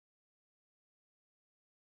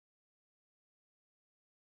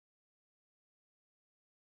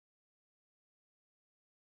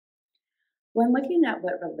When looking at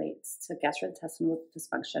what relates to gastrointestinal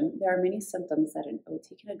dysfunction, there are many symptoms that an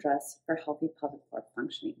OT can address for healthy pelvic floor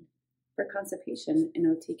functioning. For constipation, an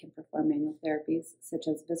OT can perform manual therapies such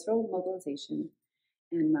as visceral mobilization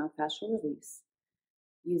and myofascial release,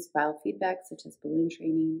 use biofeedback such as balloon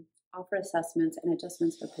training, offer assessments and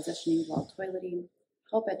adjustments for positioning while toileting,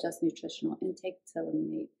 help adjust nutritional intake to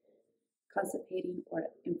eliminate constipating or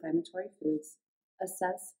inflammatory foods,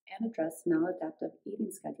 assess and address maladaptive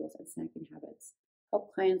eating schedules and snacking habits,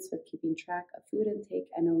 help clients with keeping track of food intake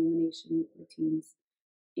and elimination routines,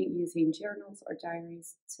 using journals or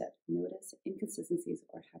diaries to notice inconsistencies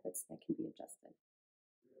or habits that can be adjusted.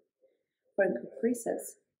 For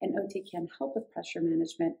encopresis, an OT can help with pressure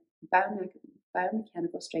management,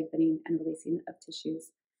 biomechanical strengthening and releasing of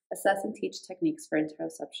tissues, assess and teach techniques for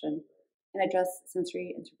interoception, and address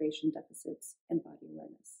sensory integration deficits and body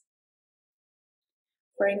awareness.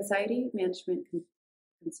 For anxiety management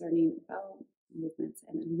concerning bowel movements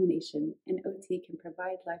and elimination, an OT can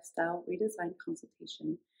provide lifestyle redesign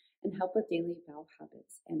consultation and help with daily bowel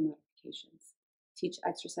habits and modifications, teach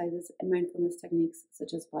exercises and mindfulness techniques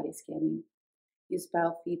such as body scanning, use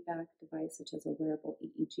biofeedback device such as a wearable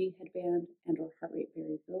EEG headband and or heart rate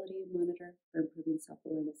variability monitor for improving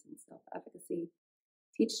self-awareness and self-efficacy,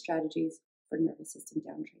 teach strategies for nervous system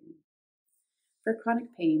downtraining. For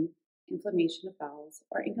chronic pain, inflammation of bowels,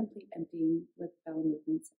 or incomplete emptying with bowel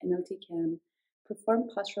movements, an OT can perform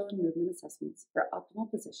postural and movement assessments for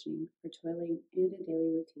optimal positioning for toileting and in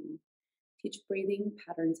daily routine, teach breathing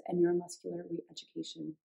patterns and neuromuscular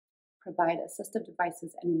re-education, provide assistive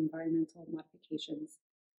devices and environmental modifications,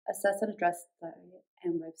 assess and address diet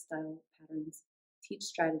and lifestyle patterns, teach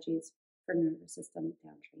strategies for nervous system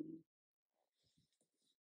downtraining.